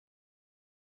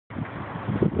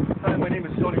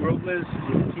name is Tony Robles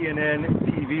with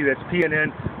PNN-TV. That's PNN,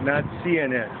 not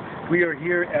CNN. We are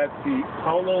here at the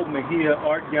Paulo Mejia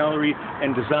Art Gallery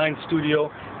and Design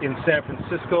Studio in San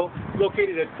Francisco,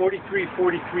 located at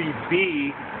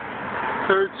 4343B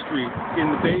 3rd Street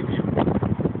in the Bayview.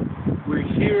 We're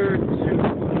here to attend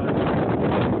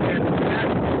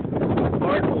an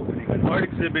art opening, an art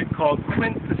exhibit called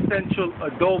Quintessential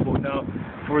Adobo. Now,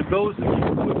 for those of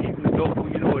you who have eaten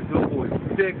adobo, you know adobo is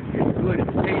thick, it's good,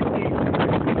 it's tasty,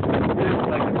 it's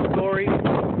like a story.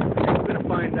 And we're going to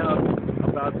find out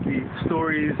about the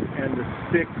stories and the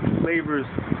thick flavors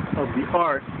of the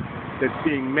art that's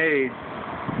being made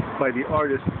by the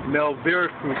artist Vera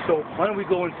Cruz. So why don't we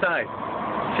go inside,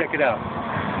 check it out.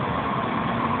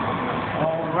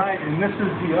 All right, and this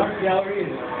is the art gallery.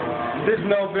 This is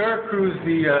Vera Cruz,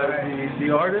 the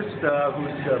artist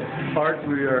whose art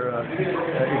we are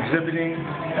exhibiting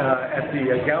at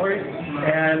the gallery.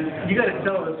 And you got to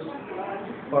tell us,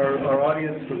 our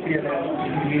audience for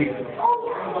PNN-TV,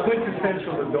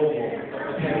 Quintessential Adobo.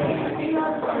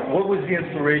 What was the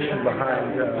inspiration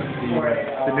behind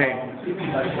the name?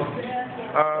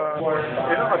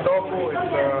 Adobo is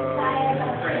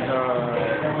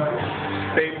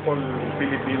staple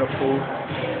Filipino food,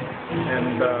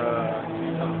 and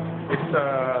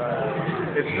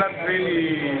it's not really,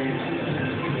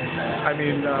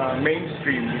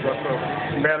 mainstream because of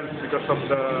smells, because of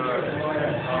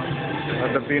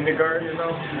the vinegar, you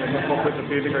cook with the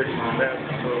vinegar, it smells.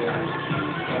 So,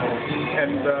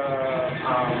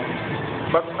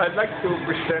 but I'd like to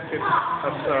present it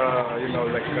as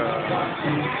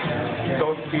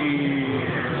don't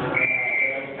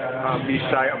be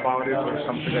shy about it or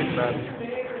something like that,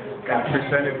 and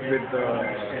present it with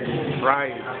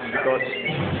pride, because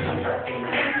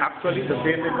actually the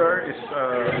vinegar is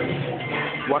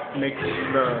what makes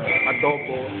the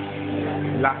adobo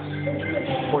last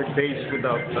for days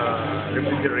without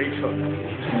refrigeration.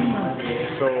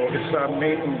 So it's a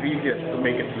main ingredient to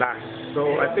make it last.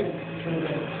 So I think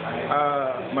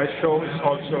my show is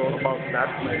also about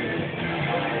that, my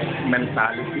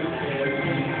mentality.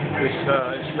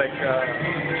 It's like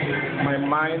my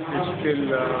mind is still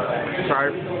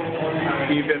sharp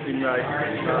even in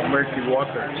murky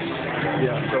water.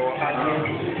 Yeah. So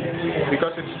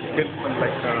because it's built on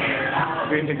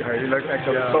vinegar, like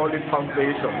a solid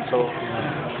foundation. So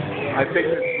I think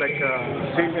it's like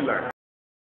similar.